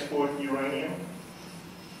to export uranium?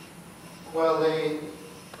 Well, that's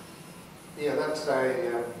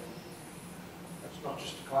not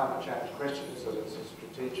just a climate change question, it's a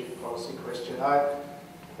strategic policy question.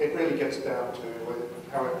 It really gets down to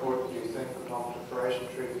how important you think the non-proliferation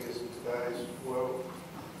treaty is in today's world.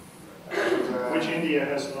 And, which India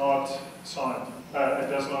has not signed.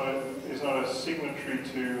 Is not a signatory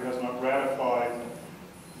to, has not ratified,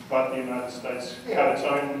 but the United States cut its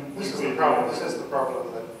own. This is the problem. This is the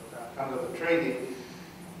problem that under the treaty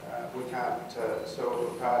we can't sell to a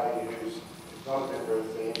party who's not a member of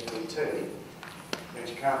the NPT. And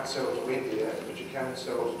you can't sell to India, but you can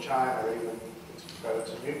sell to China, even but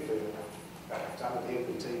it's a nuclear. It's under the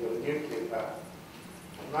NPT, but a nuclear power.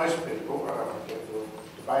 Most people, I don't want to get into a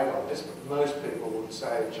debate on this, but most people would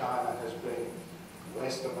say China has been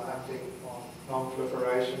less demanding on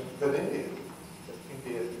non-proliferation than India. That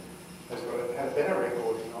India has had a better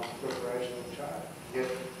record in non-proliferation than China. Yet,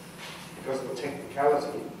 because of the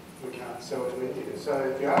technicality, we can't sell to India. So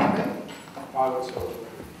if you ask me, I would sell to India.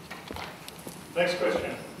 Next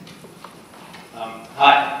question.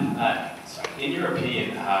 Hi. In your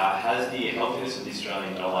opinion, has the healthiness of the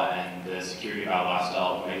Australian dollar and the security of our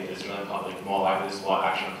lifestyle made the Australian public more likely to support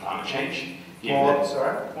action on climate change? More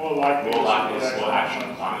likely to support action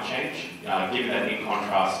on climate change, given that in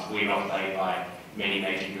contrast, we're not plagued by many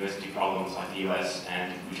major university problems like the US,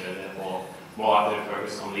 and which are therefore more likely to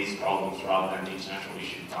focus on these problems rather than the international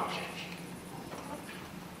issue of climate change.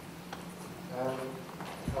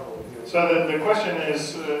 So the question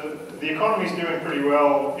is, the economy is doing pretty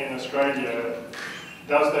well in Australia.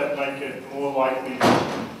 Does that make it more likely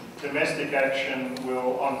that domestic action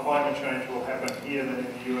on climate change will happen here than in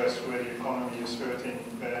the US, where the economy is hurting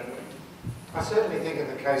badly? I certainly think in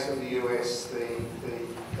the case of the US, the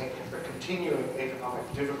continuing economic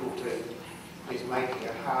difficulty is making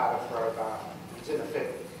it harder for Obama. It's in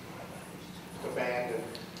effect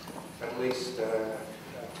abandoned at least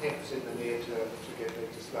attempts in the near term to get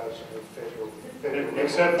legislation with federal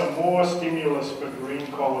except for more stimulus for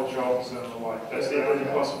green-collar jobs and the like. That's the only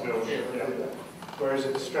possibility. Yeah. Whereas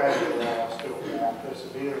in Australia, they are still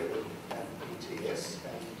persevering in ETS.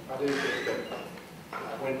 And I do think that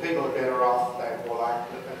when people are better off, they're more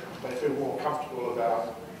likely, they feel more comfortable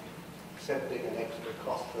about accepting an extra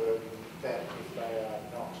cost burden than if they are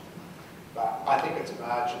not. But I think it's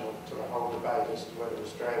marginal to the whole debate as to whether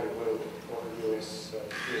Australia will or the US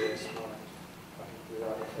won't. I think the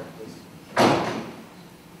other factors.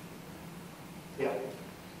 Yeah.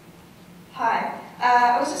 Hi.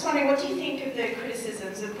 I was just wondering, what do you think of the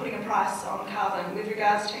criticisms of putting a price on carbon with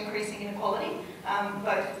regards to increasing inequality,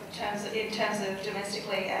 both in terms of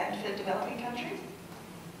domestically and for developing countries?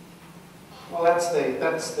 Well, that's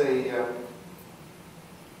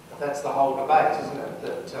the whole debate, isn't it?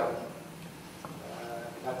 That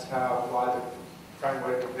that's why the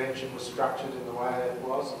Framework Convention was structured in the way it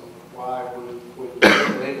was, and why we put a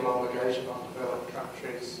legal obligation on developed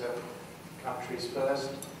countries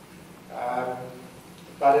first.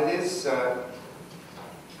 But it is,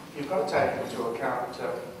 you've got to take into account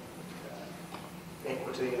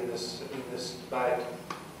equity in this debate.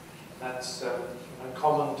 That's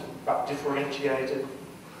common but differentiated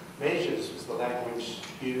measures was the language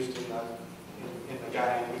used in the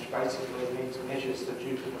game, which basically means measures that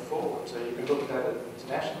you can afford. So you can look at it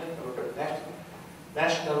internationally, or look at it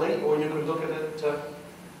nationally, or you could look at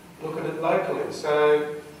it locally.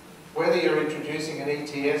 So whether you're introducing an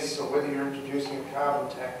ETS or whether you're introducing a carbon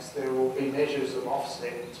tax, there will be measures of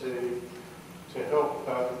offset to help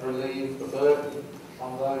relieve the burden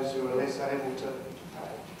on those who are less able to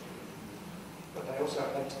pay. But they also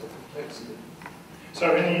add to the complexity.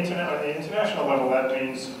 So in the international level, that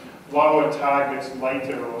means lower targets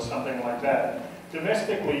later or something like that.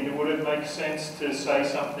 Domestically, would it make sense to say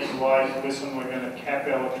something like, listen, we're going to cap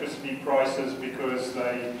electricity prices because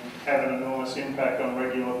they have an enormous impact on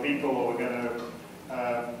regular people, or we're going to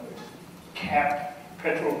cap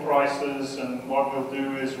petrol prices, and what we'll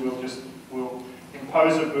do is we'll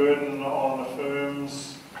impose a burden on the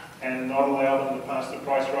firms and not allow them to pass the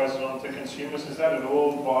price rises on to consumers? Is that at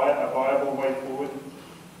all a viable way forward?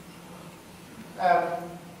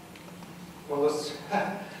 Well,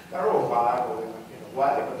 they're all viable in a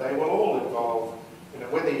way, but they will all involve,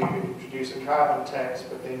 whether you introduce a carbon tax,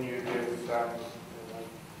 but then you give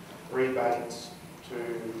rebates to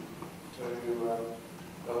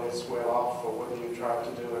the less well off, or whether you try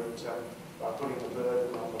to do it by putting the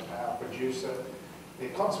burden on the power producer. The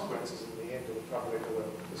consequences in the end of the public are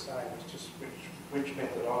the same. It's just which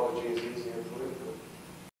methodology is easier politically.